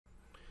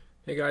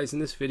Hey guys, in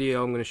this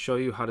video I'm going to show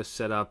you how to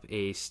set up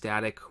a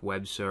static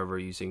web server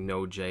using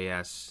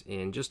Node.js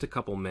in just a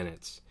couple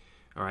minutes.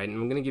 Alright, and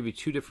I'm going to give you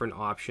two different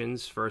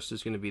options. First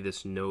is going to be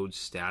this Node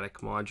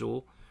static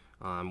module,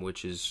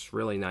 which is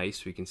really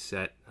nice. We can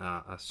set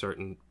a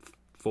certain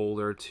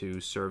folder to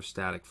serve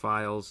static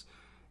files,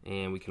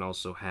 and we can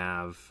also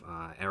have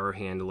error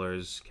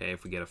handlers. Okay,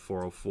 if we get a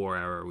 404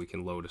 error, we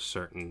can load a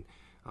certain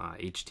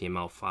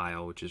HTML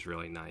file, which is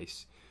really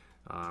nice.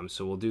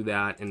 So we'll do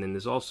that, and then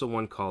there's also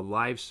one called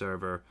Live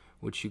Server,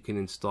 which you can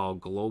install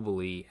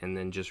globally and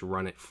then just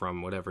run it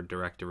from whatever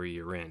directory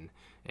you're in,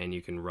 and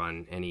you can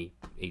run any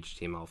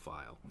HTML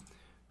file.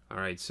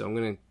 Alright, so I'm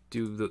going to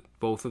do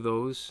both of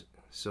those.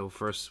 So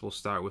first we'll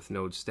start with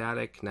Node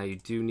Static. Now you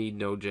do need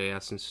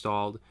Node.js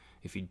installed.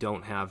 If you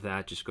don't have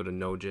that, just go to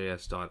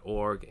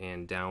nodejs.org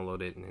and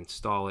download it and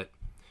install it.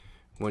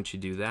 Once you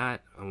do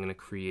that, I'm going to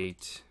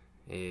create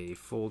a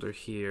folder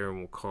here, and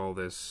we'll call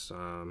this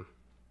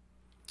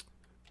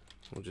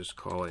we'll just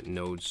call it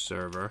Node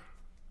Server,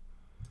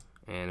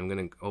 and I'm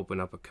going to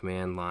open up a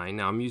command line.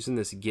 Now I'm using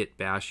this git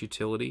bash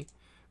utility,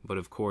 but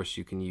of course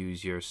you can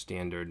use your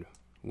standard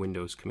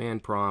Windows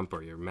command prompt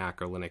or your Mac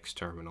or Linux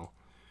terminal.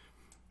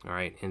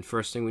 Alright, and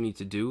first thing we need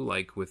to do,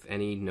 like with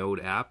any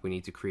Node app, we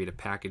need to create a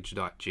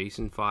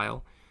package.json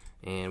file,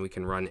 and we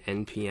can run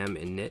npm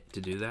init to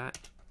do that.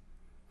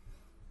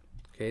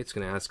 Okay, it's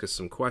going to ask us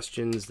some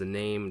questions. The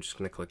name, I'm just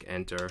going to click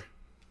enter.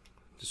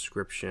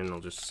 Description,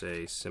 I'll just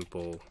say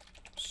simple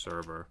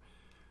server.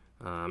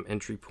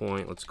 Entry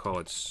point, let's call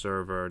it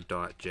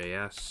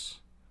server.js,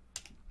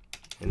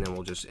 and then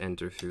we'll just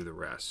enter through the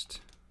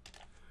rest.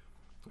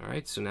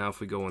 Alright, so now if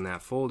we go in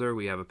that folder,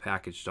 we have a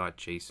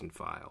package.json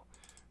file.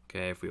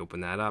 Okay, if we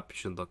open that up, it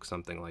should look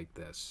something like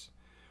this.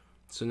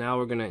 So now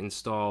we're going to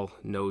install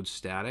Node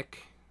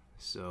Static.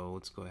 So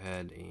let's go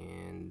ahead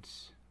and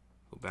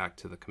go back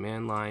to the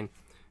command line,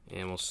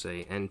 and we'll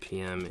say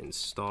npm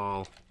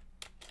install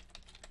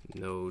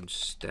node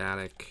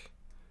static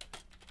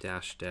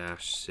 --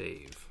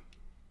 save.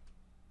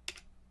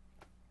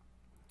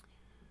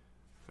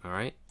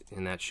 Alright,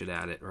 and that should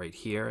add it right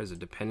here as a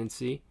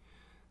dependency.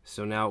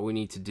 So now what we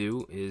need to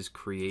do is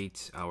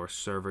create our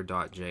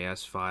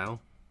server.js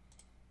file.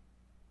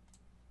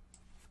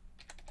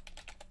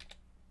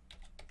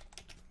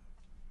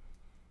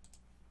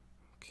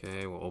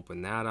 Okay, we'll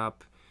open that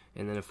up,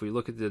 and then if we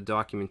look at the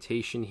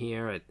documentation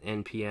here at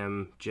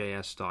npmjs.com,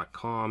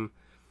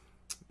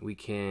 we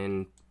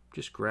can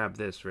just grab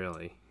this,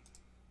 really.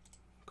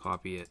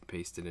 Copy it,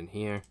 paste it in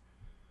here.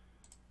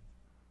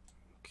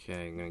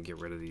 Okay, I'm going to get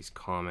rid of these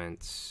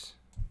comments.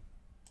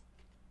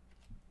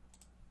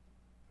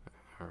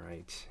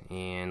 Alright,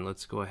 and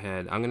let's go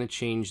ahead. I'm going to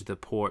change the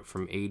port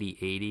from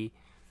 8080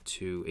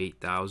 to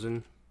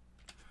 8000.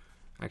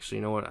 Actually,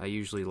 you know what I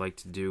usually like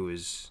to do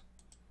is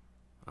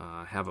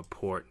have a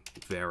port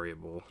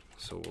variable.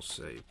 So we'll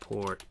say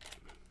port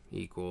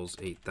equals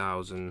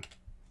 8000,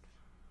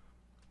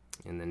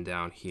 and then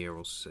down here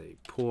we'll say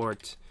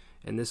port.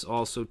 And this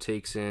also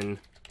takes in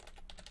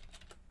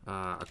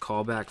a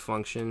callback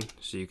function,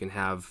 so you can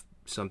have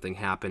something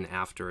happen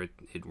after it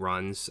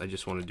runs. I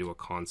just want to do a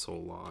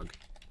console log.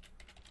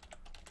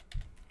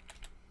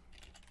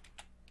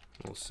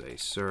 We'll say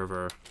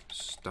server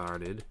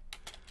started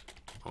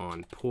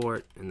on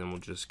port, and then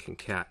we'll just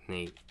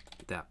concatenate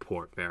that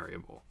port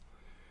variable.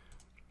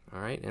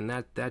 Alright, and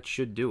that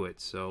should do it.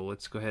 So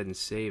let's go ahead and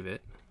save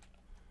it,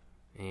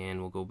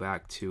 and we'll go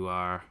back to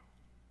our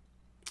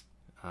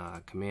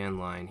command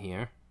line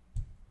here,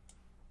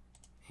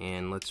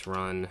 and let's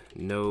run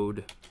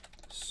node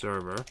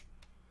server.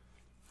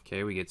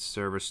 Okay, we get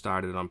server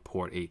started on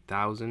port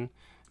 8000.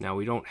 Now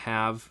we don't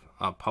have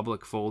a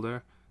public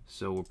folder,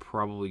 so we're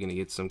probably going to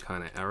get some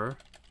kind of error.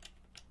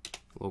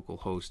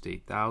 Localhost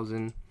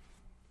 8000,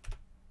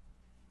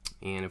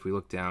 and if we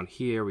look down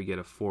here, we get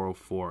a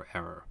 404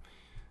 error.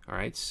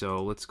 Alright,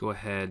 so let's go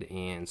ahead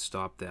and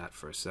stop that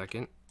for a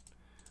second,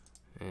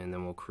 and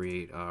then we'll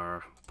create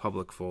our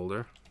public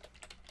folder.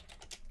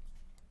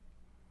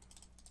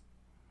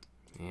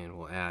 And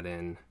we'll add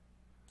in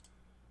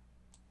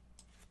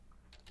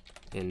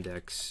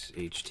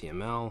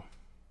index.html.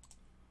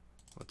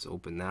 Let's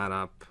open that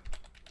up.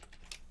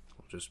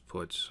 We'll just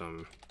put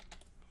some,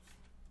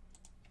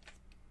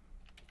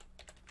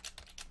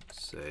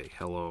 say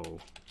hello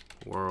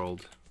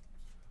world.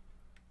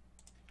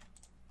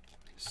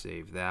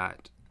 Save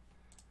that.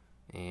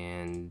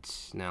 And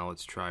now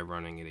let's try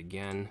running it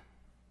again.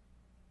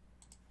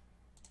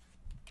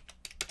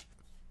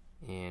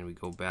 And we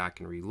go back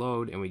and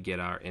reload, and we get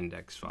our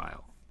index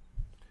file.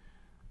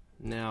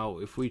 Now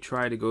if we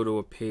try to go to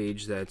a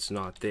page that's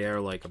not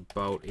there, like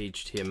about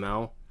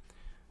HTML,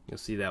 you'll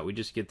see that we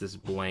just get this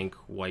blank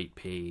white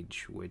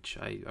page, which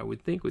I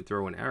would think would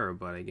throw an error,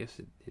 but I guess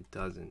it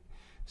doesn't.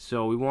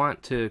 So we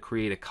want to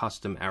create a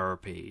custom error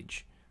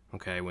page,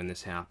 okay, when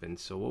this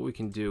happens. So what we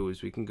can do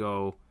is we can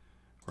go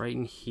right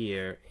in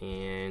here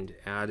and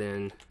add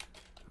in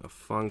a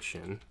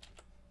function.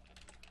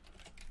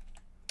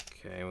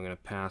 Okay, we're going to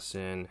pass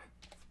in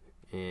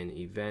an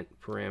event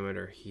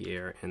parameter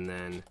here, and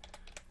then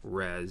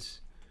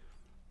res.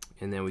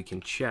 and then we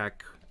can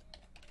check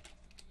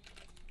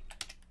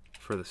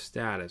for the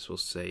status. We'll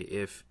say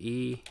if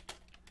e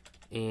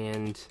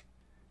and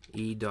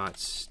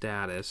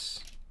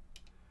e.status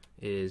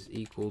is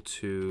equal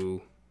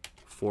to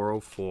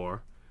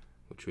 404,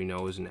 which we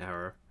know is an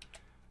error,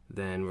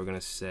 then we're going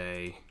to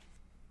say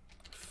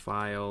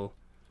file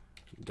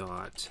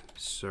dot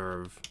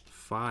serve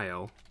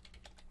file,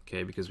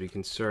 okay, because we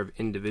can serve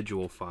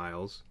individual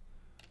files,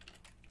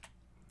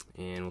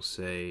 and we'll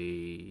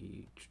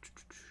say,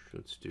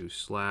 let's do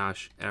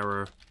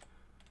 /error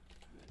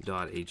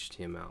dot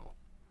html.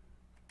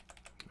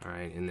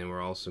 Alright, and then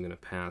we're also going to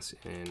pass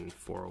in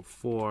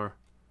 404,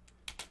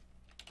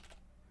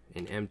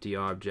 an empty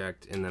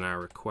object, and then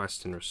our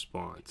request and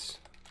response.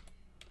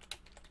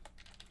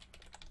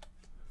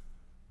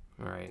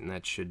 Alright, and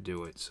that should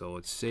do it. So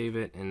let's save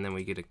it, and then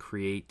we get to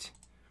create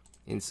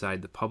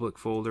inside the public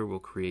folder. We'll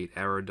create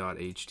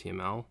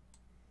error.html.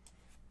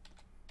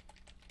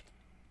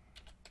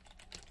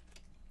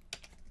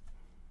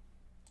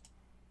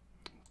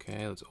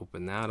 Okay, let's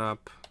open that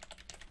up.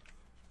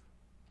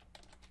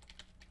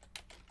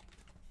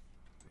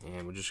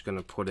 And we're just going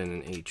to put in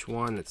an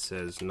H1 that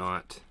says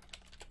not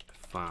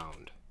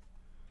found.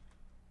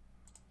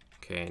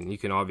 Okay, and you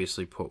can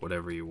obviously put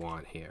whatever you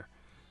want here.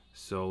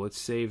 So let's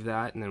save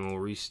that, and then we'll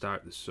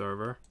restart the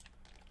server.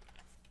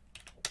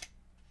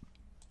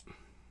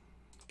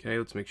 Okay,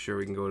 let's make sure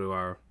we can go to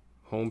our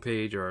home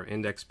page or our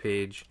index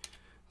page.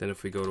 Then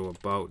if we go to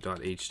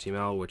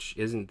about.html, which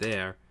isn't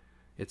there,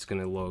 it's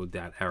going to load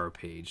that error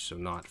page, so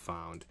not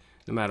found.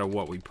 No matter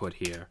what we put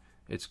here,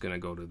 it's going to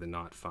go to the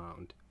not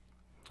found.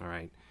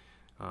 Alright,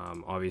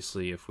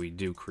 obviously if we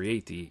do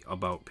create the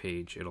about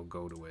page, it'll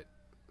go to it.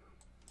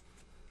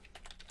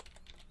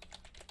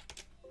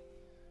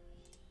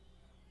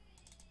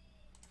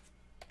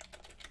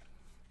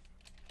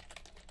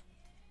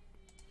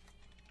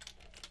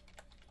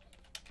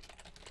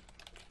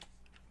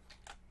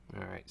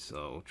 Alright,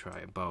 so try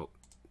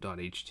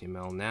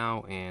about.html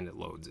now, and it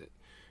loads it.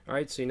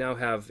 Alright, so you now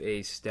have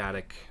a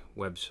static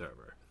web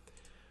server.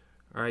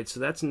 Alright, so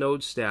that's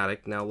Node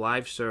static. Now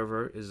live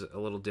server is a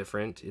little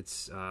different.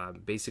 It's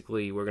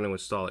basically we're going to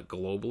install it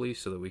globally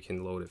so that we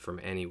can load it from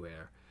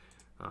anywhere,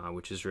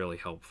 which is really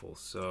helpful.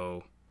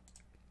 So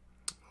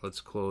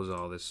let's close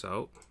all this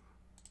out,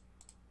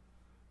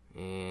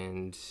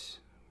 and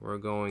we're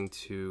going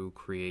to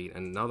create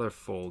another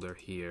folder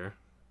here,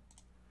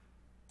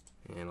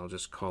 and I'll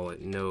just call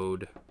it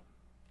Node.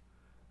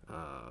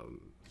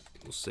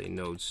 We'll say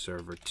Node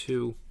Server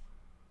 2.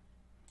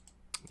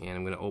 And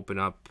I'm going to open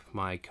up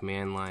my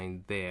command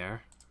line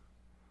there.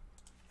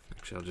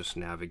 Actually, I'll just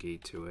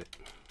navigate to it.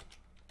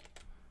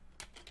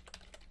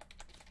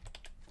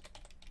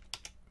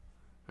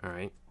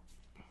 Alright.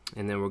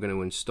 And then we're going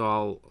to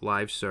install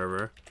live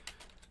server.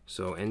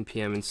 So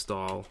npm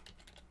install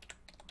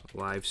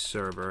live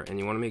server. And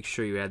you want to make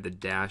sure you add the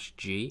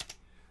 -g.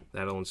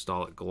 That'll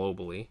install it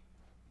globally.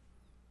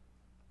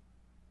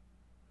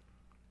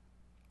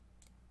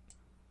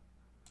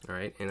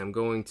 Alright, and I'm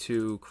going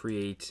to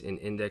create an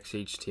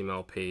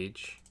index.html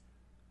page.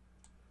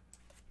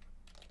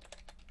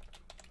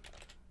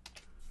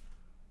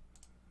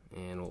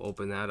 And we'll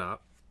open that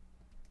up.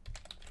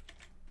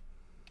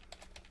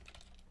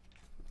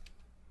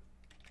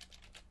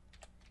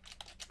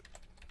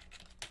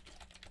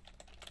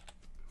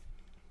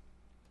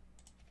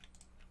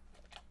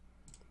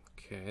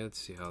 Okay, let's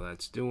see how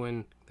that's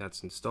doing.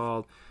 That's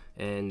installed.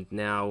 And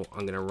now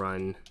I'm going to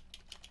run,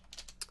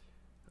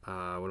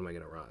 what am I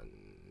going to run?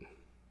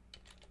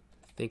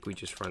 I think we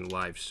just run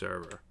live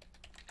server,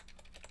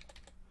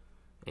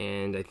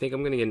 and I think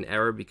I'm going to get an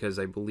error because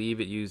I believe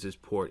it uses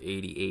port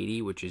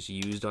 8080, which is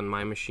used on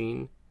my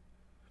machine.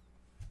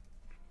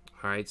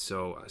 Alright,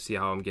 so see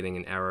how I'm getting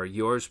an error.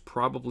 Yours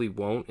probably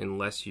won't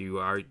unless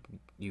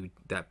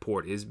that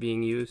port is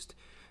being used.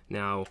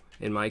 Now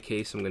in my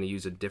case I'm going to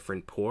use a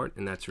different port,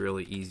 and that's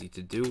really easy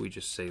to do. We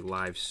just say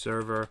live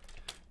server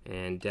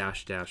and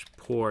 --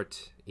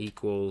 port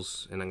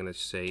equals, and I'm going to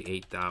say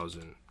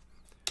 8000.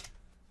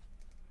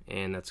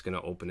 And that's going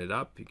to open it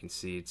up. You can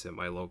see it's at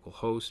my local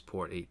host,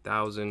 port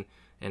 8000,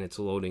 and it's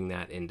loading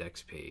that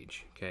index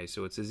page. Okay,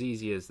 so it's as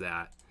easy as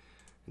that.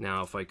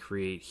 Now if I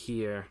create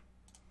here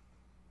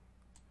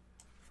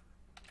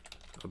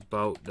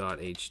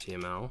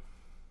about.html,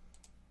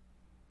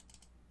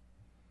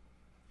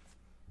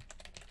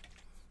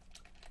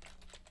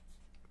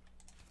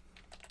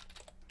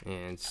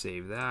 and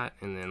save that,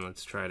 and then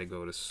let's try to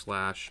go to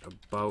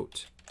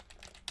 /about,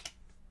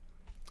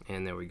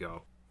 and there we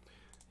go.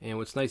 And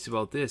what's nice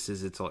about this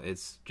is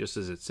it's just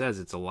as it says,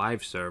 it's a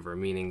live server,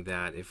 meaning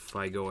that if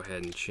I go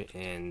ahead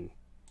and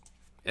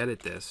edit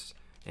this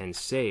and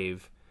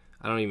save,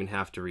 I don't even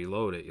have to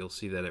reload it. You'll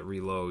see that it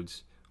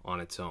reloads on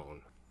its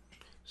own.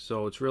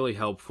 So it's really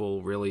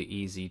helpful, really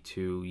easy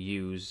to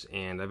use,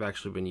 and I've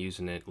actually been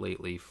using it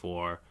lately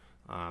for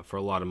a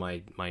lot of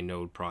my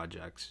Node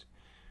projects.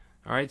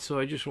 Alright, so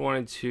I just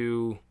wanted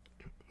to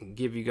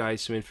give you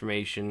guys some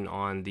information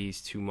on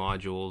these two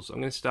modules. I'm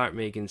going to start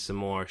making some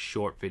more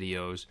short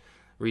videos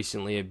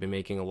recently I've been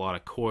making a lot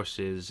of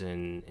courses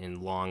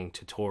and long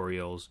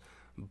tutorials,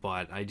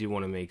 but I do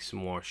want to make some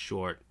more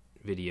short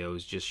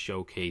videos just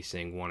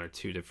showcasing one or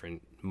two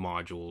different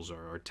modules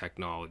or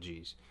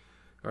technologies.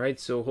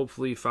 Alright, so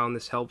hopefully you found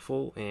this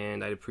helpful,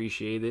 and I'd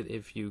appreciate it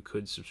if you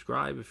could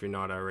subscribe if you're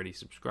not already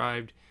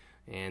subscribed,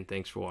 and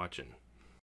thanks for watching.